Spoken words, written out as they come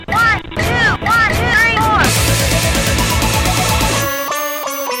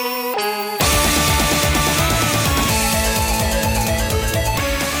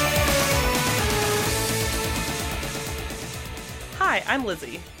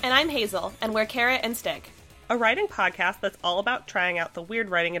Lizzie. And I'm Hazel, and we're Carrot and Stick, a writing podcast that's all about trying out the weird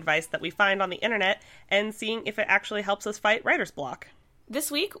writing advice that we find on the internet and seeing if it actually helps us fight writer's block. This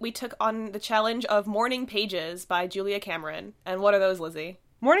week, we took on the challenge of Morning Pages by Julia Cameron. And what are those, Lizzie?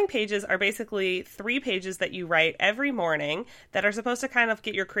 Morning pages are basically 3 pages that you write every morning that are supposed to kind of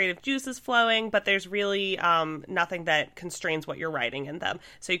get your creative juices flowing, but there's really nothing that constrains what you're writing in them.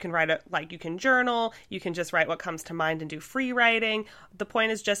 So you can write it, like you can journal, you can just write what comes to mind and do free writing. The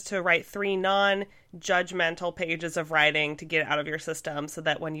point is just to write 3 non-judgmental pages of writing to get it out of your system so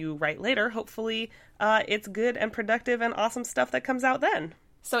that when you write later, hopefully it's good and productive and awesome stuff that comes out then.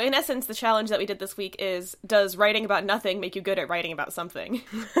 So in essence, the challenge that we did this week is, does writing about nothing make you good at writing about something?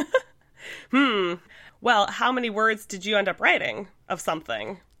 Well, how many words did you end up writing of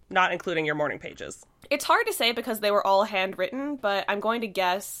something, not including your morning pages? It's hard to say because they were all handwritten, but I'm going to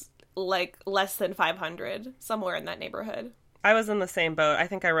guess like less than 500, somewhere in that neighborhood. I was in the same boat. I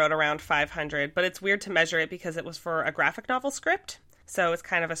think I wrote around 500, but it's weird to measure it because it was for a graphic novel script. So it's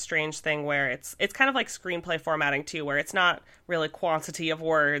kind of a strange thing where it's kind of like screenplay formatting too, where it's not really quantity of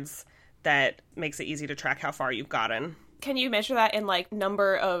words that makes it easy to track how far you've gotten. Can you measure that in like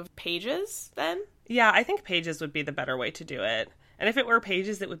number of pages then? Yeah, I think pages would be the better way to do it. And if it were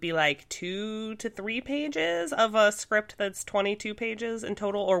pages, it would be like 2 to 3 pages of a script that's 22 pages in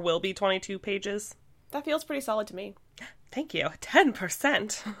total, or will be 22 pages. That feels pretty solid to me. Thank you.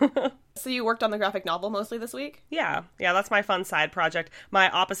 10%. So you worked on the graphic novel mostly this week? Yeah, that's my fun side project. My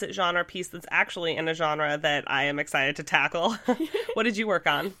opposite genre piece that's actually in a genre that I am excited to tackle. What did you work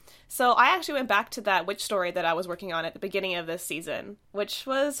on? So I actually went back to that witch story that I was working on at the beginning of this season, which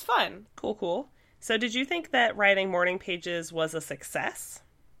was fun. Cool. So did you think that writing morning pages was a success?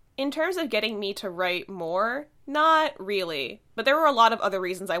 In terms of getting me to write more, not really. But there were a lot of other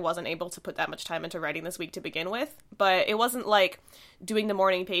reasons I wasn't able to put that much time into writing this week to begin with. But it wasn't like doing the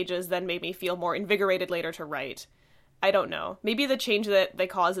morning pages then made me feel more invigorated later to write. I don't know. Maybe the change that they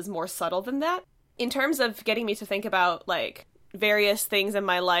cause is more subtle than that. In terms of getting me to think about, like, various things in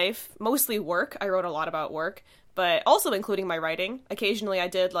my life, mostly work. I wrote a lot about work. But also including my writing. Occasionally I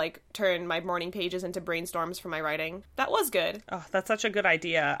did, like, turn my morning pages into brainstorms for my writing. That was good. Oh, that's such a good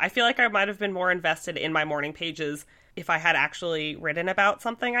idea. I feel like I might have been more invested in my morning pages if I had actually written about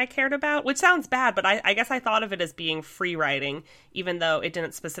something I cared about, which sounds bad, but I guess I thought of it as being free writing, even though it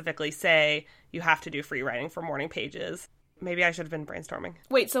didn't specifically say you have to do free writing for morning pages. Maybe I should have been brainstorming.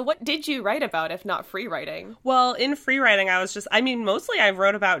 Wait, so what did you write about if not free writing? Well, in free writing, mostly I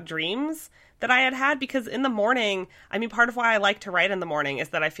wrote about dreams that I had because in the morning, part of why I like to write in the morning is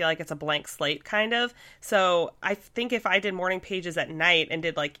that I feel like it's a blank slate, kind of. So I think if I did morning pages at night and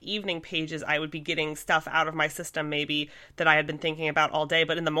did like evening pages, I would be getting stuff out of my system maybe that I had been thinking about all day.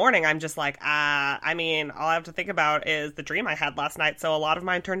 But in the morning, I'm just like, all I have to think about is the dream I had last night. So a lot of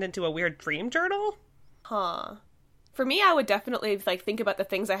mine turned into a weird dream journal. Huh. For me, I would definitely like think about the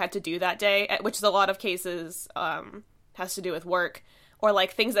things I had to do that day, which is a lot of cases has to do with work. Or,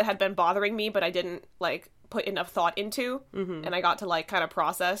 like, things that had been bothering me, but I didn't, like, put enough thought into. Mm-hmm. And I got to, like, kind of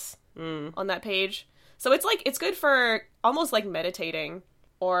process on that page. So it's, like, it's good for almost, like, meditating.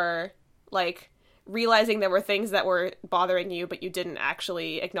 Or, like, realizing there were things that were bothering you, but you didn't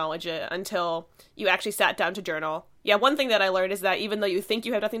actually acknowledge it until you actually sat down to journal. Yeah, one thing that I learned is that even though you think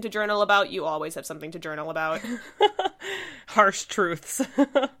you have nothing to journal about, you always have something to journal about. Harsh truths.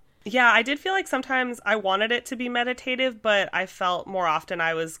 Yeah, I did feel like sometimes I wanted it to be meditative, but I felt more often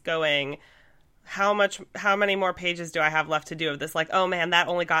I was going, how many more pages do I have left to do of this? Like, oh man, that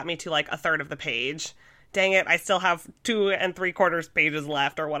only got me to like a third of the page. Dang it, I still have 2 3/4 pages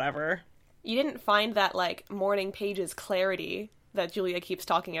left or whatever. You didn't find that like morning pages clarity that Julia keeps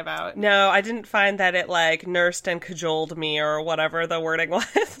talking about? No, I didn't find that it like nursed and cajoled me or whatever the wording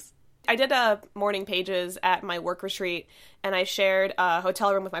was. I did morning pages at my work retreat, and I shared a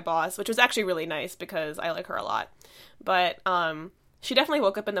hotel room with my boss, which was actually really nice because I like her a lot. But she definitely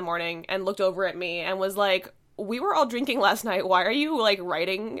woke up in the morning and looked over at me and was like, we were all drinking last night. Why are you, like,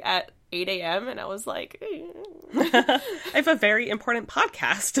 writing at 8 a.m.? And I was like... I have a very important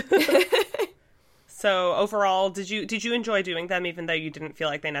podcast. So overall, did you enjoy doing them even though you didn't feel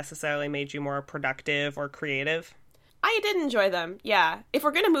like they necessarily made you more productive or creative? I did enjoy them, yeah. If we're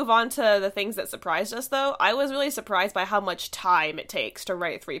going to move on to the things that surprised us, though, I was really surprised by how much time it takes to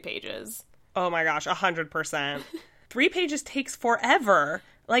write 3 pages. Oh my gosh, 100%. 3 pages takes forever.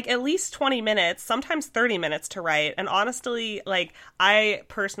 Like, at least 20 minutes, sometimes 30 minutes to write. And honestly, like, I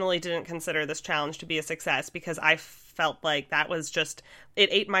personally didn't consider this challenge to be a success because I felt like that was just, it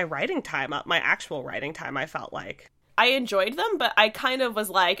ate my writing time up, my actual writing time, I felt like. I enjoyed them, but I kind of was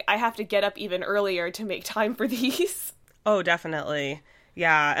like, I have to get up even earlier to make time for these. Oh, definitely.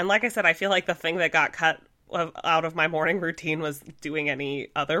 Yeah, and like I said, I feel like the thing that got cut out of my morning routine was doing any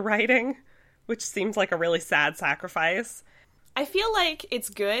other writing, which seems like a really sad sacrifice. I feel like it's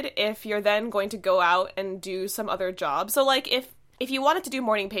good if you're then going to go out and do some other job. So, like, if you wanted to do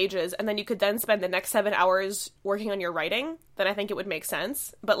morning pages and then you could then spend the next 7 hours working on your writing, then I think it would make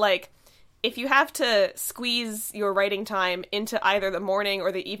sense. But, like, if you have to squeeze your writing time into either the morning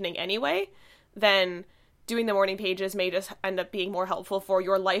or the evening anyway, then doing the morning pages may just end up being more helpful for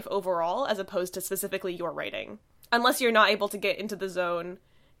your life overall as opposed to specifically your writing. Unless you're not able to get into the zone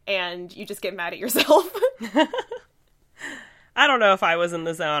and you just get mad at yourself. I don't know if I was in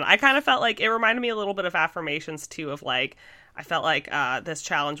the zone. I kind of felt like it reminded me a little bit of affirmations too, of like, I felt like this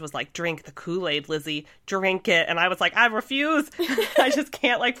challenge was like, drink the Kool-Aid, Lizzie, drink it. And I was like, I refuse. I just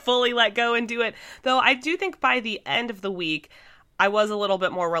can't like fully let go and do it. Though I do think by the end of the week, I was a little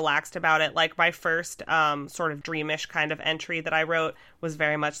bit more relaxed about it. Like my first sort of dreamish kind of entry that I wrote was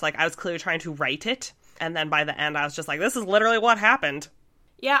very much like I was clearly trying to write it. And then by the end, I was just like, this is literally what happened.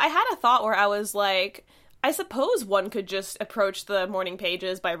 Yeah, I had a thought where I was like, I suppose one could just approach the morning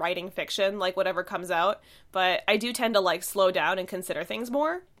pages by writing fiction, like whatever comes out, but I do tend to like slow down and consider things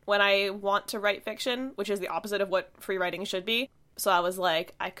more when I want to write fiction, which is the opposite of what free writing should be. So I was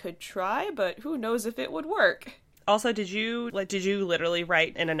like, I could try, but who knows if it would work. Also, did you literally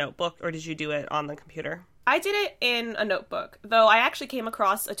write in a notebook or did you do it on the computer? I did it in a notebook, though I actually came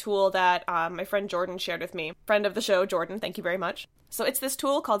across a tool that my friend Jordan shared with me. Friend of the show, Jordan, thank you very much. So it's this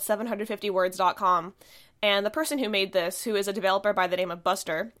tool called 750words.com. And the person who made this, who is a developer by the name of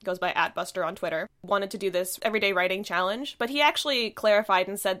Buster, goes by @Buster on Twitter, wanted to do this everyday writing challenge. But he actually clarified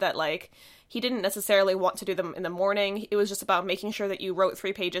and said that, like, he didn't necessarily want to do them in the morning. It was just about making sure that you wrote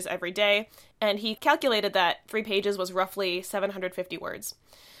 3 pages every day. And he calculated that 3 pages was roughly 750 words.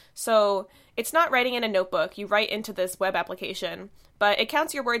 So it's not writing in a notebook. You write into this web application, but it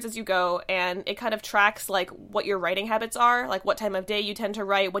counts your words as you go, and it kind of tracks like what your writing habits are, like what time of day you tend to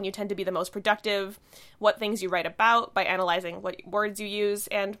write, when you tend to be the most productive, what things you write about by analyzing what words you use.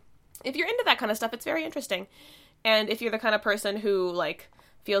 And if you're into that kind of stuff, it's very interesting. And if you're the kind of person who like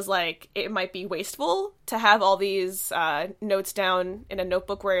feels like it might be wasteful to have all these notes down in a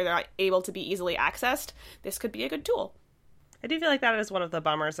notebook where they're not able to be easily accessed, this could be a good tool. I do feel like that is one of the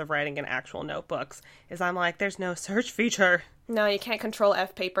bummers of writing in actual notebooks, is I'm like, there's no search feature. No, you can't control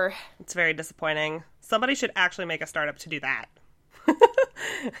F paper. It's very disappointing. Somebody should actually make a startup to do that.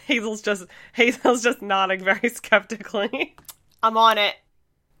 Hazel's just nodding very skeptically. I'm on it.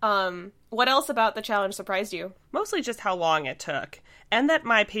 What else about the challenge surprised you? Mostly just how long it took. And that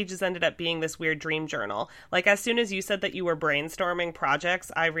my pages ended up being this weird dream journal. Like, as soon as you said that you were brainstorming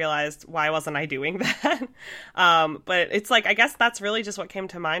projects, I realized, why wasn't I doing that? But it's like, I guess that's really just what came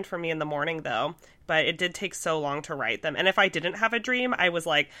to mind for me in the morning, though. But it did take so long to write them. And if I didn't have a dream, I was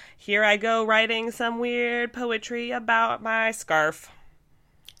like, here I go writing some weird poetry about my scarf.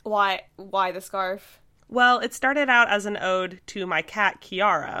 Why the scarf? Well, it started out as an ode to my cat,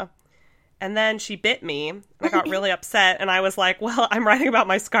 Kiara. And then she bit me. I got really upset, and I was like, well, I'm writing about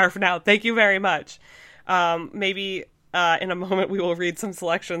my scarf now. Thank you very much. Maybe in a moment we will read some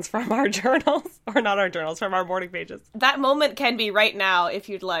selections from our journals. Or not our journals, from our morning pages. That moment can be right now, if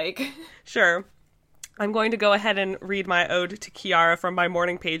you'd like. Sure. I'm going to go ahead and read my ode to Kiara from my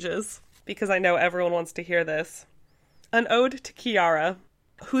morning pages, because I know everyone wants to hear this. An ode to Kiara,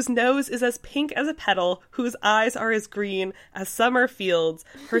 whose nose is as pink as a petal, whose eyes are as green as summer fields,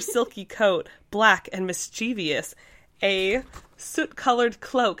 her silky coat black and mischievous, a soot-colored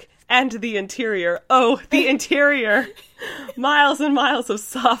cloak, and the interior. Oh, the interior! Miles and miles of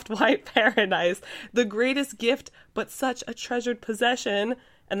soft white paradise, the greatest gift, but such a treasured possession.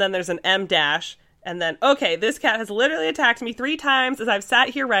 And then there's an M dash. And then, okay, this cat has literally attacked me 3 times as I've sat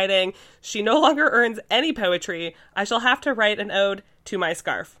here writing. She no longer earns any poetry. I shall have to write an ode to my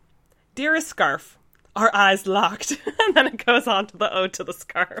scarf. Dearest scarf, our eyes locked. And then it goes on to the ode to the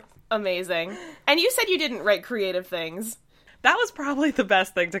scarf. Amazing. And you said you didn't write creative things. That was probably the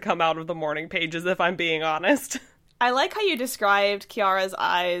best thing to come out of the morning pages, if I'm being honest. I like how you described Kiara's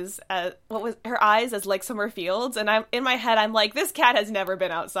eyes as, her eyes as like summer fields, and I'm in my head, I'm like, this cat has never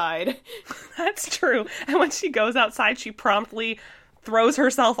been outside. That's true. And when she goes outside, she promptly throws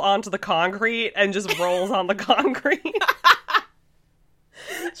herself onto the concrete and just rolls on the concrete.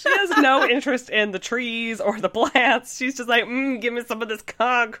 She has no interest in the trees or the plants. She's just like, give me some of this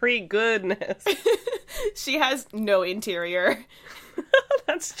concrete goodness. She has no interior.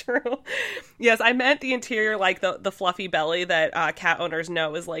 That's true. Yes, I meant the interior, like the fluffy belly that cat owners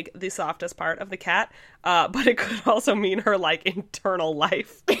know is like the softest part of the cat. But it could also mean her like internal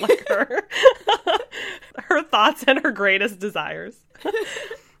life, like her her thoughts and her greatest desires.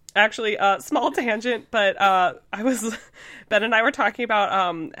 Actually, small tangent, but Ben and I were talking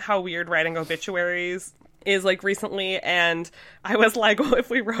about how weird writing obituaries is like recently, and I was like, well,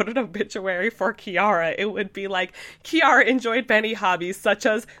 if we wrote an obituary for Kiara, it would be like, Kiara enjoyed many hobbies such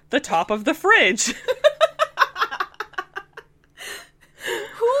as the top of the fridge.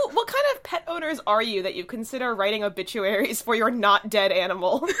 What kind of pet owners are you that you consider writing obituaries for your not dead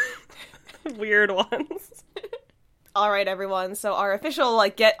animal? Weird ones. All right, everyone. So our official,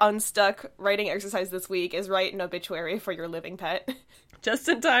 get unstuck writing exercise this week is write an obituary for your living pet. Just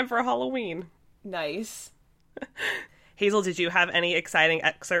in time for Halloween. Nice. Hazel, did you have any exciting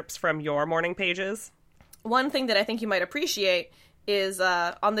excerpts from your morning pages? One thing that I think you might appreciate is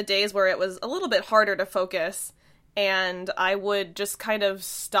on the days where it was a little bit harder to focus, and I would just kind of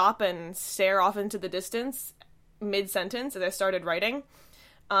stop and stare off into the distance mid-sentence as I started writing.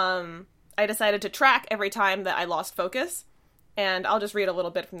 I decided to track every time that I lost focus, and I'll just read a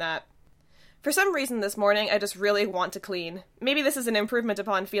little bit from that. For some reason this morning, I just really want to clean. Maybe this is an improvement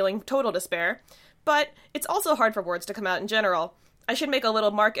upon feeling total despair, but it's also hard for words to come out in general. I should make a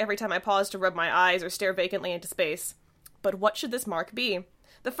little mark every time I pause to rub my eyes or stare vacantly into space. But what should this mark be?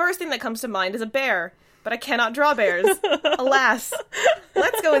 The first thing that comes to mind is a bear, but I cannot draw bears. Alas.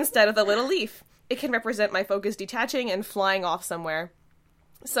 Let's go instead with a little leaf. It can represent my focus detaching and flying off somewhere.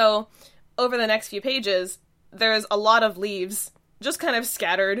 So, over the next few pages, there's a lot of leaves just kind of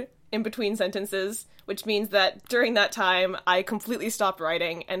scattered in between sentences, which means that during that time, I completely stopped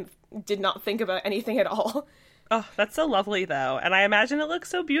writing and did not think about anything at all. Oh, that's so lovely, though. And I imagine it looks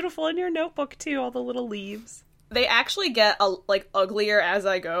so beautiful in your notebook, too, all the little leaves. They actually get, uglier as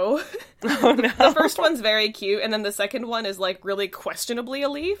I go. Oh, no. The first one's very cute, and then the second one is, really questionably a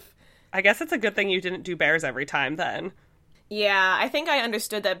leaf. I guess it's a good thing you didn't do bears every time, then. Yeah, I think I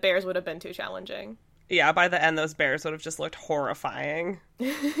understood that bears would have been too challenging. Yeah, by the end, those bears would have just looked horrifying.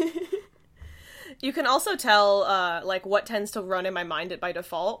 You can also tell, what tends to run in my mind by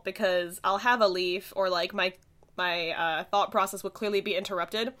default, because I'll have a leaf, or, my thought process would clearly be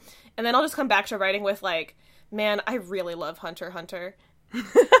interrupted, and then I'll just come back to writing with, man, I really love Hunter x Hunter.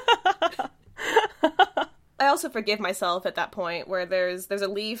 I also forgive myself at that point, where there's a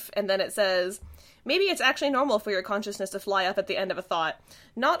leaf, and then it says, maybe it's actually normal for your consciousness to fly up at the end of a thought.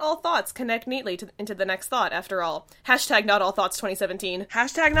 Not all thoughts connect neatly into the next thought, after all. Hashtag not all thoughts 2017.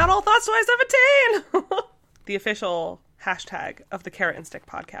 Hashtag not all thoughts 2017! The official hashtag of the Carrot and Stick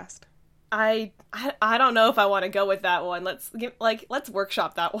podcast. I don't know if I want to go with that one. Let's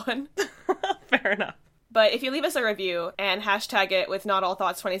workshop that one. Fair enough. But if you leave us a review and hashtag it with Not All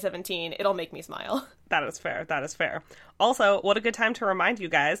Thoughts 2017, it'll make me smile. That is fair. That is fair. Also, what a good time to remind you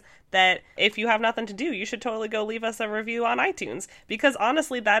guys that if you have nothing to do, you should totally go leave us a review on iTunes. Because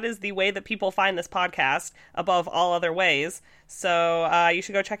honestly, that is the way that people find this podcast above all other ways. So you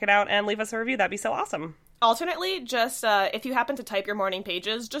should go check it out and leave us a review. That'd be so awesome. Alternately, just if you happen to type your morning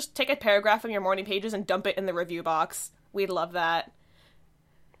pages, just take a paragraph from your morning pages and dump it in the review box. We'd love that.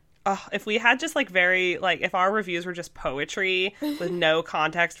 If we had just if our reviews were just poetry with no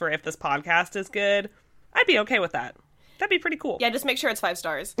context for if this podcast is good, I'd be okay with that. That'd be pretty cool. Yeah, just make sure it's 5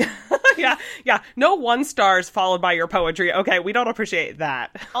 stars. Yeah. No 1 stars followed by your poetry. Okay, we don't appreciate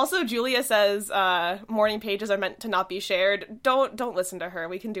that. Also, Julia says morning pages are meant to not be shared. Don't listen to her.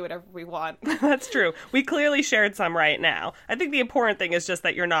 We can do whatever we want. That's true. We clearly shared some right now. I think the important thing is just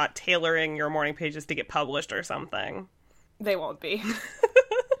that you're not tailoring your morning pages to get published or something. They won't be.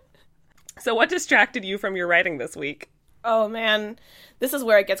 So what distracted you from your writing this week? Oh man, this is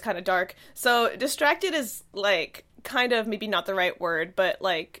where it gets kind of dark. So distracted is kind of maybe not the right word, but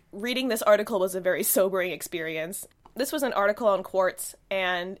reading this article was a very sobering experience. This was an article on Quartz,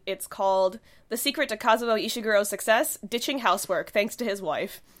 and it's called The Secret to Kazuo Ishiguro's Success, Ditching Housework Thanks to His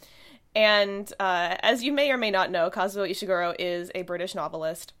Wife. And as you may or may not know, Kazuo Ishiguro is a British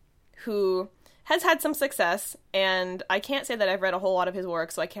novelist who has had some success, and I can't say that I've read a whole lot of his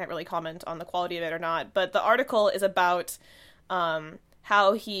work, so I can't really comment on the quality of it or not, but the article is about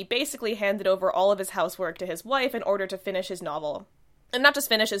how he basically handed over all of his housework to his wife in order to finish his novel. And not just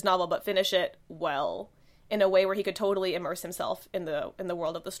finish his novel, but finish it well, in a way where he could totally immerse himself in the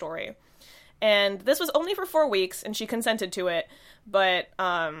world of the story. And this was only for 4 weeks, and she consented to it, but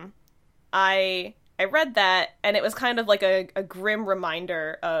I read that, and it was kind of like a grim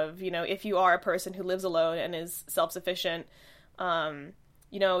reminder of, if you are a person who lives alone and is self-sufficient,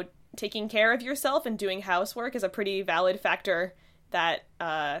 taking care of yourself and doing housework is a pretty valid factor that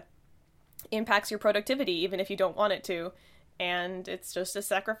impacts your productivity, even if you don't want it to. And it's just a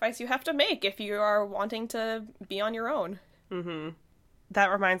sacrifice you have to make if you are wanting to be on your own. Mm-hmm.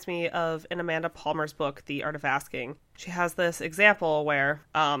 That reminds me of in Amanda Palmer's book, The Art of Asking. She has this example where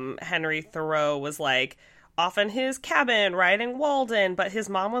Henry Thoreau was like off in his cabin writing Walden, but his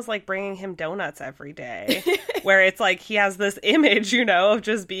mom was like bringing him donuts every day. Where it's like he has this image, you know, of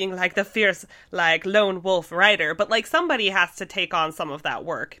just being like the fierce, like lone wolf writer. But like somebody has to take on some of that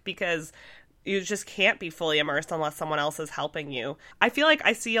work because you just can't be fully immersed unless someone else is helping you. I feel like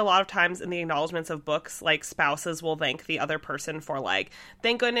I see a lot of times in the acknowledgments of books, like spouses will thank the other person for like,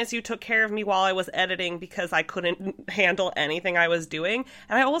 thank goodness you took care of me while I was editing because I couldn't handle anything I was doing.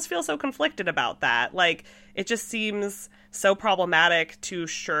 And I always feel so conflicted about that. Like, it just seems so problematic to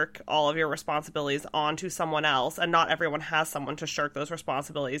shirk all of your responsibilities onto someone else, and not everyone has someone to shirk those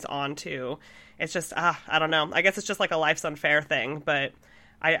responsibilities onto. It's just, I don't know. I guess it's just like a life's unfair thing, but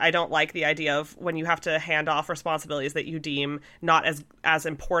I don't like the idea of when you have to hand off responsibilities that you deem not as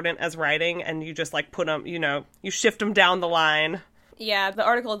important as writing, and you just like put them, you know, you shift them down the line. Yeah, the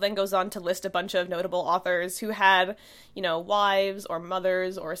article then goes on to list a bunch of notable authors who had, you know, wives or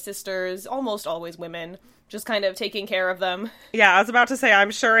mothers or sisters, almost always women, just kind of taking care of them. Yeah, I was about to say,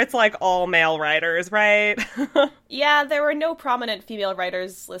 I'm sure it's like all male writers, right? Yeah, there were no prominent female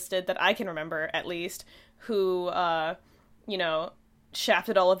writers listed that I can remember, at least, who, you know,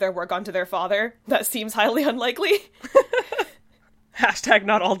 shafted all of their work onto their father. That seems highly unlikely. Hashtag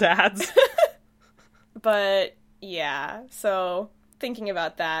not all dads. But yeah, so thinking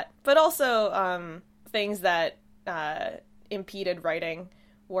about that. But also things that impeded writing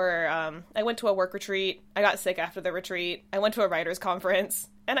were I went to a work retreat. I got sick after the retreat. I went to a writer's conference.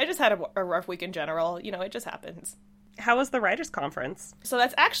 And I just had a rough week in general. You know, it just happens. How was the writers' conference? So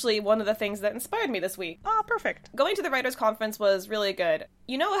that's actually one of the things that inspired me this week. Oh, perfect. Going to the writers' conference was really good.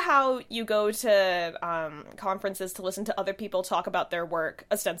 You know how you go to conferences to listen to other people talk about their work,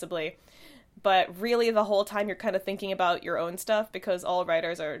 ostensibly, but really the whole time you're kind of thinking about your own stuff because all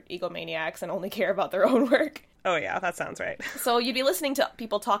writers are egomaniacs and only care about their own work? Oh yeah, that sounds right. So you'd be listening to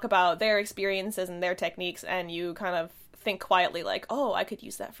people talk about their experiences and their techniques, and you kind of think quietly like, oh, I could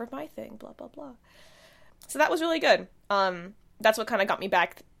use that for my thing, blah, blah, blah. So that was really good. That's what kind of got me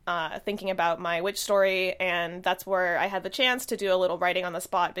back thinking about my witch story, and that's where I had the chance to do a little writing on the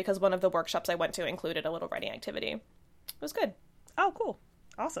spot because one of the workshops I went to included a little writing activity. It was good. Oh, cool.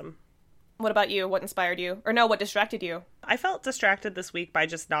 Awesome. What about you? What inspired you? Or no, what distracted you? I felt distracted this week by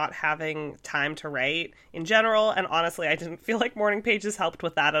just not having time to write in general, and honestly, I didn't feel like Morning Pages helped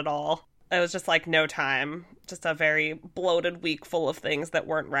with that at all. It was just like no time. Just a very bloated week full of things that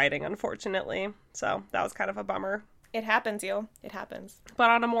weren't writing, unfortunately. So that was kind of a bummer. It happens, yo. It happens. But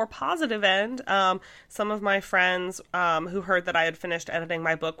on a more positive end, some of my friends who heard that I had finished editing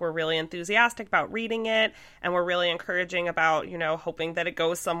my book were really enthusiastic about reading it and were really encouraging about, you know, hoping that it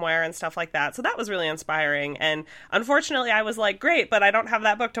goes somewhere and stuff like that. So that was really inspiring. And unfortunately, I was like, great, but I don't have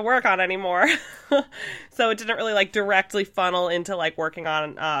that book to work on anymore. So it didn't really like directly funnel into like working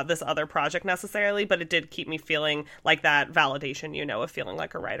on this other project necessarily, but it did keep me feeling like that validation, you know, of feeling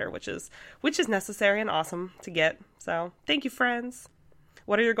like a writer, which is necessary and awesome to get. So, thank you, friends.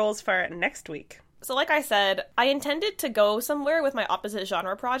 What are your goals for next week? So, like I said, I intended to go somewhere with my opposite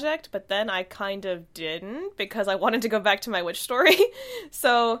genre project, but then I kind of didn't because I wanted to go back to my witch story.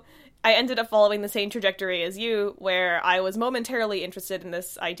 So, I ended up following the same trajectory as you, where I was momentarily interested in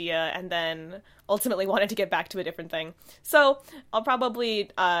this idea and then ultimately wanted to get back to a different thing. So, I'll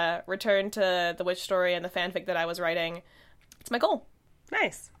probably return to the witch story and the fanfic that I was writing. It's my goal.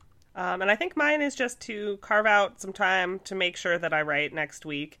 Nice. And I think mine is just to carve out some time to make sure that I write next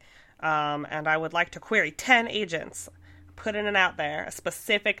week. And I would like to query 10 agents. Putting it out there. A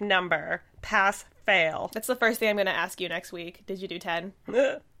specific number. Pass, fail. That's the first thing I'm going to ask you next week. Did you do 10?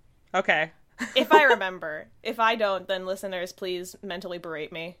 Okay. If I remember. If I don't, then listeners, please mentally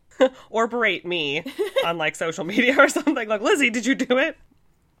berate me. Or berate me on like social media or something. Like, Lizzie, did you do it?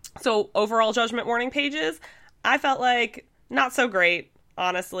 So overall judgment Morning Pages, I felt like not so great.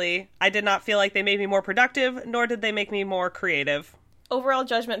 Honestly, I did not feel like they made me more productive, nor did they make me more creative. Overall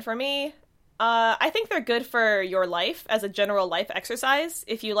judgment for me, I think they're good for your life as a general life exercise.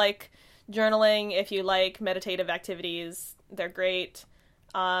 If you like journaling, if you like meditative activities, they're great.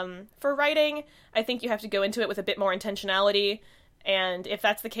 For writing, I think you have to go into it with a bit more intentionality, and if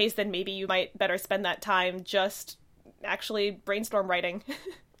that's the case, then maybe you might better spend that time just actually brainstorm writing.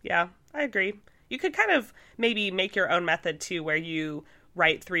 Yeah, I agree. You could kind of maybe make your own method, too, where you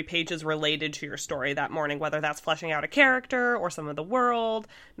write 3 pages related to your story that morning, whether that's fleshing out a character or some of the world.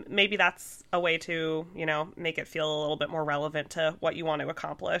 Maybe that's a way to, you know, make it feel a little bit more relevant to what you want to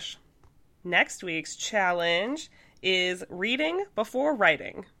accomplish. Next week's challenge is reading before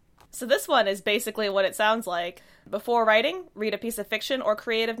writing. So this one is basically what it sounds like. Before writing, read a piece of fiction or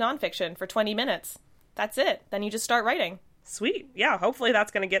creative nonfiction for 20 minutes. That's it. Then you just start writing. Sweet. Yeah, hopefully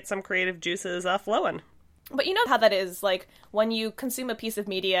that's going to get some creative juices flowing. But you know how that is. Like, when you consume a piece of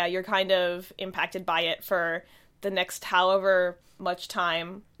media, you're kind of impacted by it for the next however much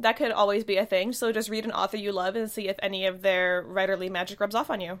time. That could always be a thing. So just read an author you love and see if any of their writerly magic rubs off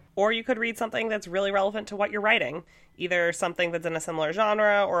on you. Or you could read something that's really relevant to what you're writing. Either something that's in a similar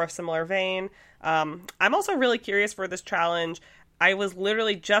genre or a similar vein. I'm also really curious for this challenge. I was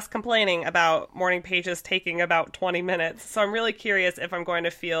literally just complaining about morning pages taking about 20 minutes. So I'm really curious if I'm going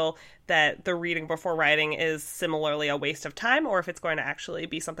to feel that the reading before writing is similarly a waste of time or if it's going to actually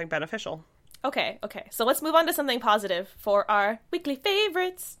be something beneficial. Okay. So let's move on to something positive for our weekly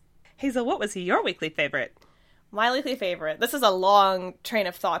favorites. Hazel, what was your weekly favorite? My weekly favorite. This is a long train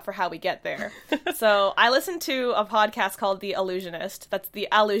of thought for how we get there. So I listened to a podcast called The Allusionist. That's The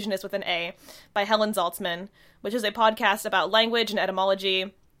Allusionist with an A by Helen Zaltzman, which is a podcast about language and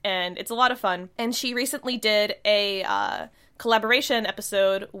etymology, and it's a lot of fun. And she recently did a collaboration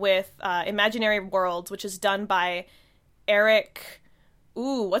episode with Imaginary Worlds, which is done by Eric...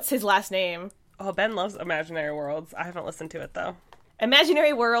 Ooh, what's his last name? Oh, Ben loves Imaginary Worlds. I haven't listened to it, though.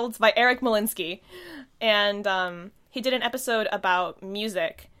 Imaginary Worlds by Eric Molinsky. And he did an episode about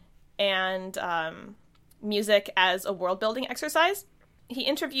music and music as a world-building exercise. He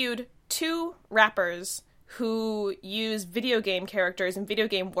interviewed 2 rappers who use video game characters and video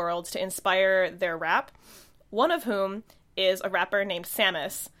game worlds to inspire their rap. One of whom is a rapper named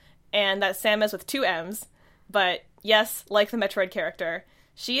Samus. And that's Samus with 2 M's. But yes, like the Metroid character,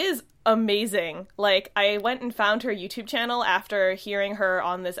 she is amazing. Like, I went and found her YouTube channel after hearing her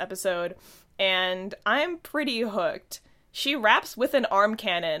on this episode, and I'm pretty hooked. She raps with an arm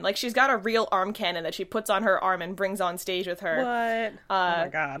cannon. Like, she's got a real arm cannon that she puts on her arm and brings on stage with her. What? Oh my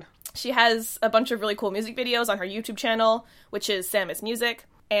god. She has a bunch of really cool music videos on her YouTube channel, which is Samus Music.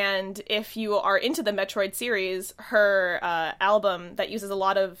 And if you are into the Metroid series, her album that uses a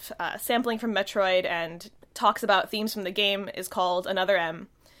lot of sampling from Metroid and talks about themes from the game is called Another M.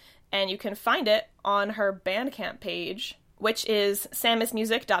 And you can find it on her Bandcamp page, which is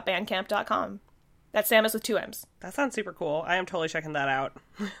samusmusic.bandcamp.com. That's Samus with 2 M's. That sounds super cool. I am totally checking that out.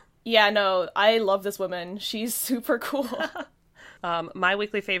 Yeah, no, I love this woman. She's super cool. My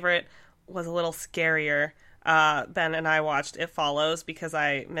weekly favorite was a little scarier. Ben and I watched It Follows because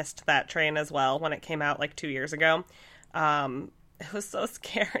I missed that train as well when it came out like 2 years ago. It was so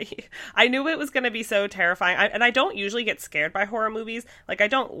scary. I knew it was going to be so terrifying. And I don't usually get scared by horror movies. Like, I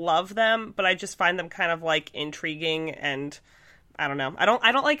don't love them, but I just find them kind of, like, intriguing and... I don't know. I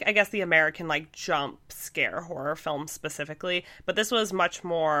don't like, I guess, the American, like, jump scare horror film specifically. But this was much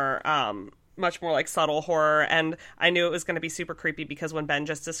more like subtle horror, and I knew it was going to be super creepy because when Ben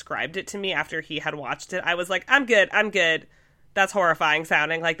just described it to me after he had watched it, I was like, I'm good. That's horrifying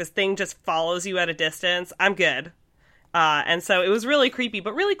sounding. Like, this thing just follows you at a distance. I'm good. And so it was really creepy,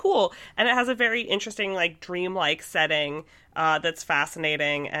 but really cool. And it has a very interesting, like, dreamlike setting that's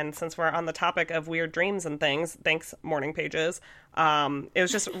fascinating. And since we're on the topic of weird dreams and things, thanks, Morning Pages, it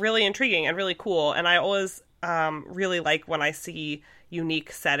was just really intriguing and really cool. And I always really like when I see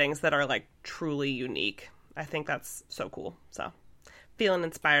unique settings that are, like, truly unique. I think that's so cool. So, feeling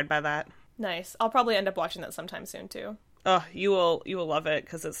inspired by that. Nice. I'll probably end up watching that sometime soon, too. Oh, you will love it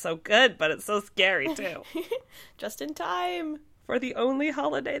because it's so good, but it's so scary, too. Just in time. For the only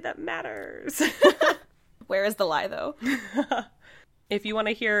holiday that matters. Where is the lie, though? If you want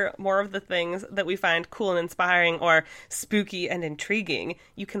to hear more of the things that we find cool and inspiring or spooky and intriguing,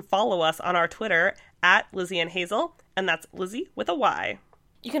 you can follow us on our Twitter at Lizzie and Hazel, and that's Lizzie with a Y.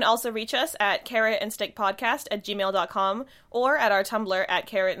 You can also reach us at carrotandstickpodcast@gmail.com or at our Tumblr at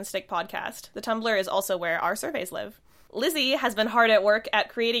carrotandstickpodcast. The Tumblr is also where our surveys live. Lizzie has been hard at work at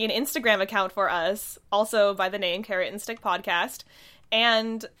creating an Instagram account for us, also by the name Carrot and Stick Podcast,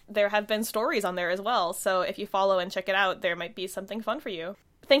 and there have been stories on there as well, so if you follow and check it out, there might be something fun for you.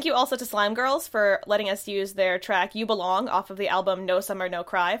 Thank you also to Slime Girls for letting us use their track You Belong off of the album No Summer No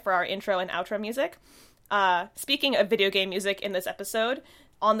Cry for our intro and outro music. Speaking of video game music in this episode,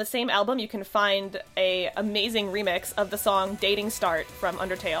 on the same album you can find a amazing remix of the song Dating Start from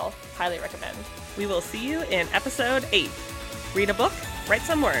Undertale. Highly recommend. We will see you in episode 8. Read a book, write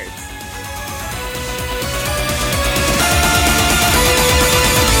some words.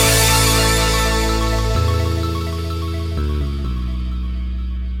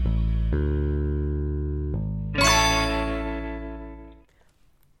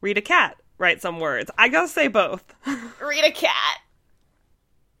 Read a cat, write some words. I gotta say both. Read a cat.